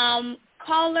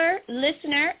 Caller,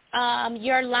 listener,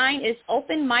 your line is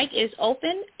open. Mic is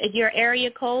open. Your area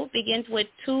code begins with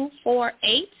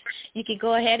 248. You can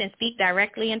go ahead and speak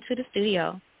directly into the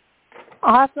studio.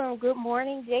 Awesome. Good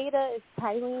morning, Jada. It's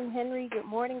Tylene Henry. Good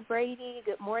morning, Brady.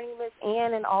 Good morning, Miss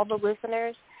Ann, and all the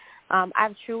listeners.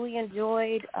 I've truly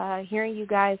enjoyed hearing you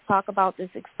guys talk about this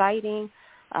exciting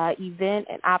event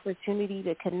and opportunity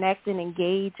to connect and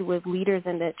engage with leaders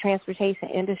in the transportation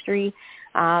industry.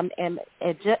 And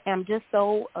I'm just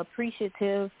so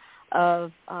appreciative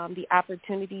of the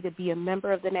opportunity to be a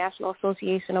member of the National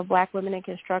Association of Black Women in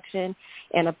Construction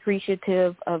and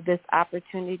appreciative of this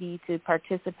opportunity to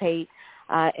participate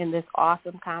in this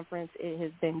awesome conference. It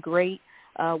has been great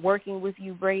working with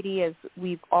you, Brady, as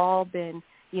we've all been,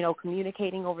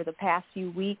 communicating over the past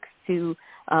few weeks to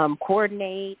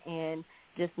coordinate and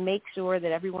just make sure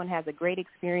that everyone has a great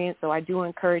experience. So I do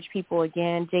encourage people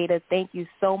again. Jada, thank you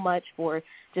so much for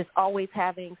just always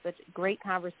having such a great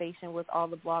conversation with all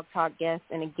the Blog Talk guests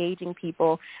and engaging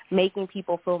people, making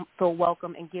people feel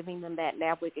welcome and giving them that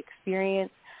Nabwic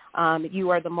experience. You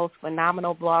are the most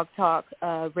phenomenal Blog Talk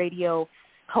radio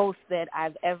host that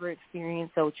I've ever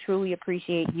experienced, so truly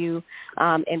appreciate you.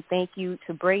 And thank you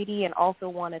to Brady, and also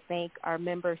want to thank our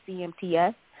member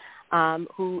CMTS,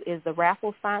 who is the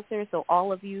raffle sponsor. So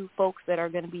all of you folks that are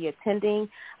going to be attending,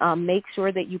 make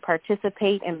sure that you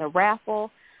participate in the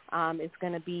raffle. There's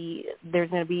going to be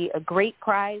a great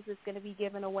prize that's going to be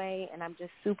given away, and I'm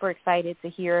just super excited to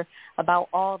hear about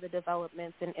all the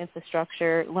developments in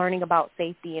infrastructure, learning about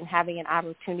safety, and having an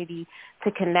opportunity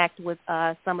to connect with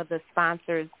some of the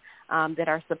sponsors that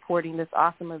are supporting this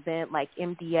awesome event, like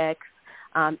MDX,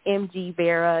 MG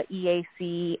Vera,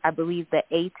 EAC, I believe the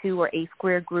A2 or A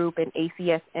Square Group, and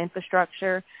ACS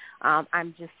Infrastructure.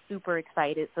 I'm just super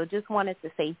excited. So just wanted to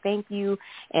say thank you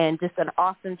and just an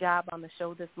awesome job on the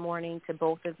show this morning to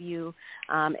both of you.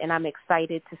 And I'm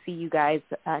excited to see you guys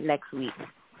next week.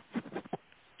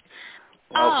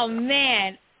 Oh,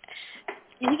 man.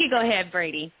 You can go ahead,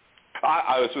 Brady.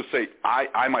 I was going to say,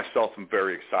 I myself am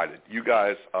very excited. You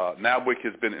guys, Nabwic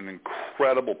has been an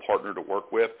incredible partner to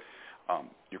work with.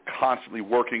 You're constantly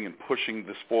working and pushing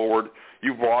this forward.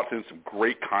 You've brought in some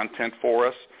great content for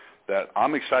us that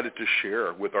I'm excited to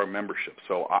share with our membership.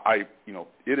 So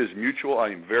it is mutual. I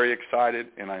am very excited,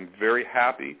 and I'm very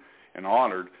happy and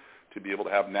honored to be able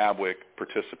to have Nabwic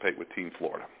participate with Team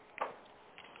Florida.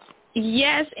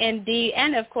 Yes, indeed.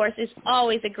 And, of course, it's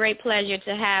always a great pleasure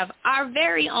to have our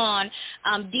very own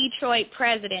Detroit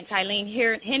president,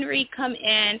 Tylene Henry, come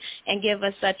in and give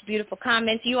us such beautiful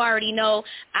comments. You already know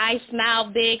I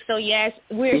smile big, so, yes,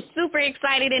 we're super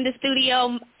excited in the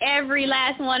studio. Every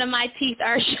last one of my teeth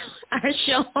are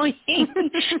showing,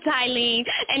 Tylene.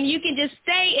 And you can just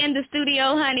stay in the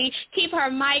studio, honey. Keep her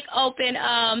mic open,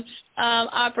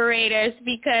 operators,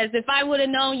 because if I would have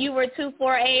known you were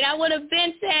 248, I would have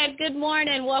been said, good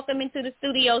morning, welcome into the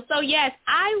studio. So, yes,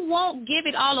 I won't give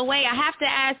it all away. I have to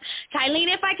ask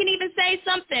Tylene if I can even say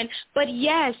something. But,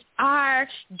 yes, our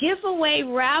giveaway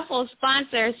raffle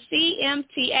sponsor,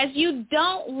 CMTS, you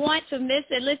don't want to miss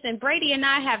it. Listen, Brady and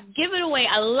I have given away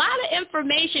a lot of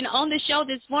information on the show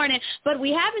this morning, but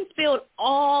we haven't spilled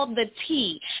all the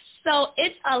tea. So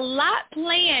it's a lot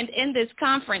planned in this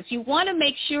conference. You want to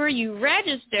make sure you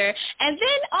register, and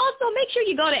then also make sure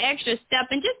you go the extra step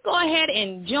and just go ahead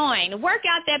and join. Work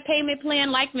out that payment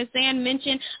plan like Ms. Ann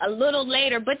mentioned a little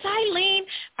later. But, Tylene,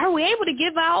 are we able to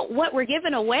give out what we're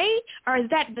giving away, or is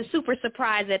that the super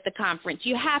surprise at the conference?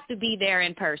 You have to be there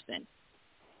in person.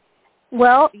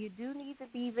 Well, you do need to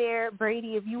be there,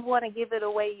 Brady. If you want to give it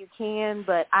away, you can,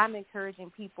 but I'm encouraging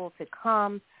people to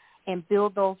come and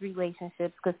build those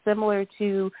relationships, because similar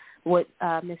to what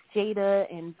Ms.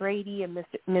 Jada and Brady and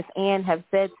Ms. Ann have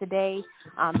said today,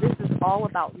 this is all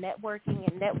about networking,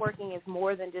 and networking is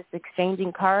more than just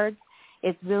exchanging cards.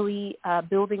 It's really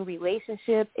building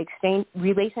relationships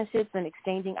and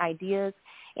exchanging ideas.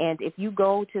 And if you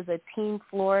go to the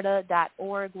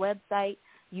teamflorida.org website,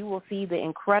 you will see the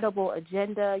incredible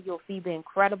agenda. You'll see the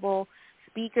incredible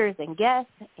speakers and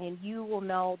guests, and you will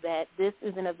know that this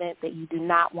is an event that you do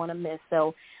not want to miss.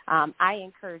 So I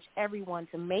encourage everyone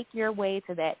to make your way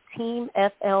to that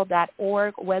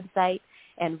teamfl.org website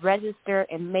and register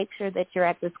and make sure that you're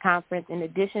at this conference. In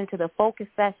addition to the focus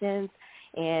sessions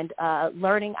and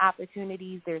learning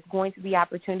opportunities, there's going to be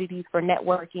opportunities for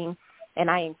networking, and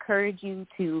I encourage you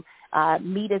to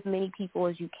meet as many people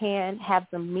as you can, have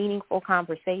some meaningful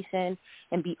conversation,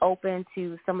 and be open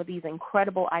to some of these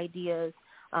incredible ideas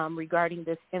regarding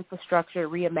this Infrastructure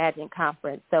Reimagined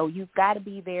Conference. So you've got to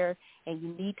be there, and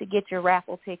you need to get your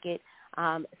raffle ticket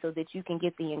so that you can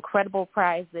get the incredible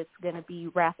prize that's going to be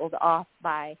raffled off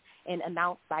by and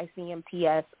announced by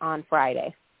CMTS on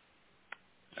Friday.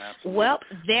 Absolutely. Well,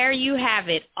 there you have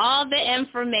it. All the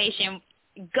information.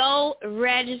 Go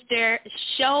register,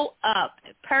 show up,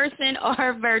 person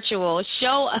or virtual.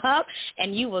 Show up,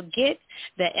 and you will get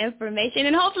the information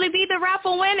and hopefully be the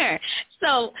raffle winner.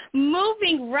 So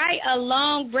moving right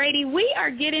along, Brady, we are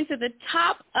getting to the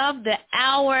top of the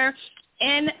hour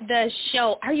in the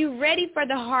show. Are you ready for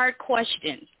the hard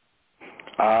questions?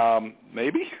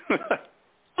 Maybe.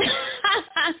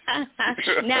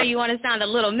 Now you want to sound a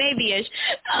little maybe-ish.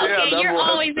 Okay, yeah, you're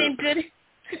always in good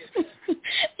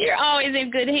You're always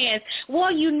in good hands. Well,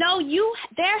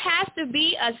 there has to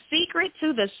be a secret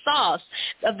to the sauce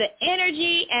of the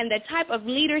energy and the type of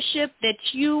leadership that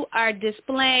you are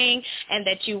displaying and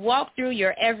that you walk through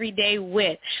your everyday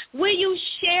with. Will you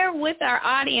share with our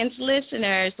audience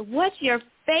listeners what's your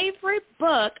favorite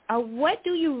book, or what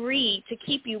do you read to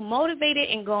keep you motivated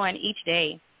and going each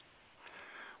day?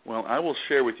 Well, I will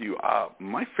share with you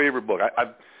my favorite book.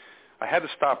 I had to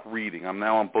stop reading. I'm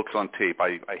now on books on tape.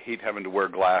 I hate having to wear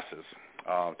glasses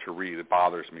to read. It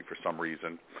bothers me for some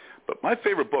reason. But my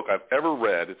favorite book I've ever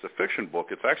read, it's a fiction book.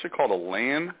 It's actually called A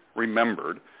Land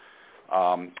Remembered.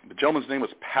 The gentleman's name was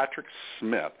Patrick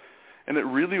Smith. And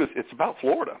it's about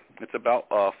Florida. It's about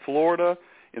Florida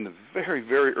in the very,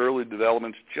 very early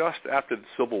developments just after the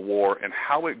Civil War and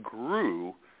how it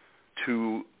grew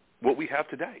to what we have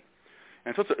today.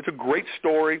 And so it's a great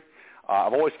story.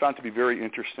 I've always found it to be very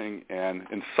interesting and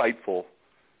insightful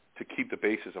to keep the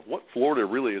basis of what Florida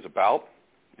really is about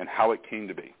and how it came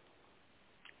to be.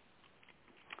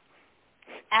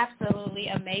 Absolutely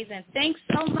amazing. Thanks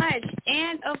so much.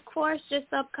 And, of course, just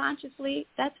subconsciously,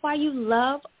 that's why you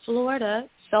love Florida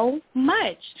so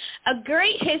much. A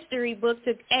great history book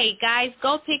hey, guys,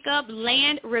 go pick up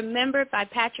Land Remembered by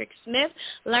Patrick Smith.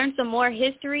 Learn some more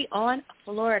history on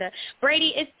Florida.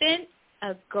 Brady, it's been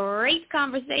a great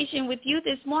conversation with you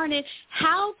this morning.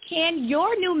 How can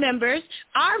your new members,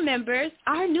 our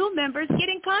new members, get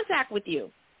in contact with you?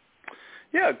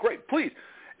 Yeah, great. Please,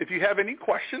 if you have any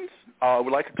questions,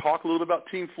 would like to talk a little bit about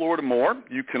Team Florida more,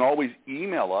 you can always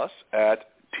email us at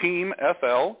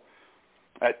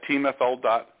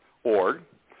teamfl@teamfl.org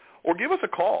or give us a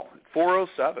call at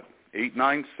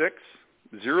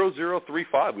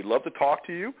 407-896-0035. We'd love to talk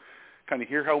to you, kind of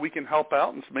hear how we can help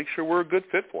out and make sure we're a good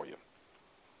fit for you.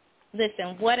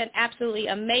 Listen, what an absolutely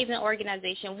amazing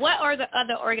organization. What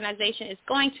other organization is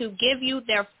going to give you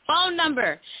their phone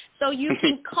number so you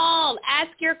can call,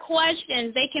 ask your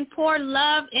questions. They can pour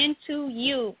love into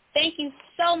you. Thank you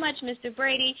so much, Mr.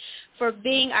 Brady, for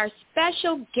being our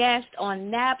special guest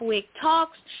on Nabwic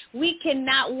Talks. We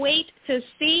cannot wait to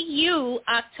see you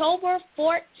October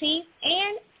 14th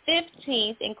and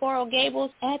 15th in Coral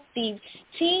Gables at the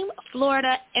Team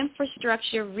Florida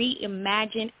Infrastructure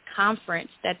Reimagined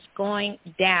Conference that's going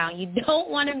down. You don't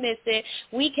want to miss it.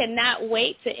 We cannot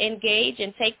wait to engage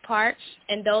and take part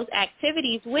in those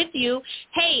activities with you.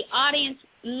 Hey, audience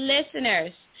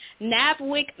listeners,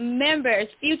 Nabwic members,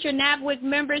 future Nabwic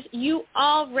members, you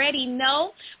already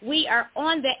know we are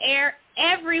on the air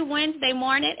every Wednesday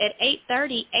morning at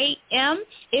 8:30 a.m.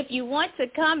 If you want to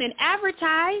come and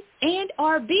advertise and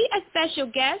or be a special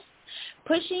guest,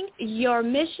 pushing your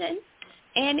mission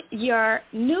and your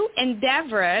new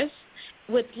endeavors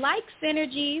with like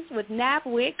synergies with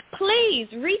Nabwic,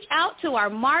 please reach out to our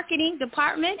marketing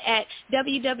department at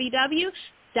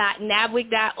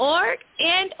www.nabwic.org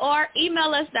and or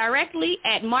email us directly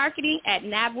at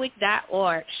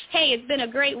marketing@nabwic.org. Hey, it's been a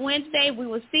great Wednesday. We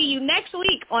will see you next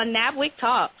week on Nabwic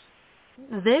Talks.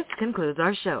 This concludes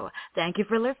our show. Thank you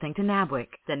for listening to Nabwic,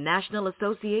 the National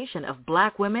Association of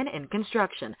Black Women in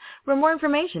Construction. For more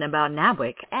information about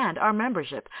Nabwic and our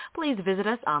membership, please visit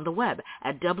us on the web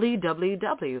at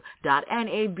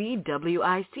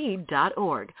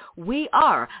www.nabwic.org. We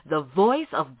are the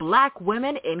voice of Black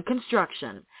women in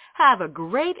construction. Have a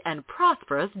great and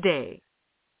prosperous day.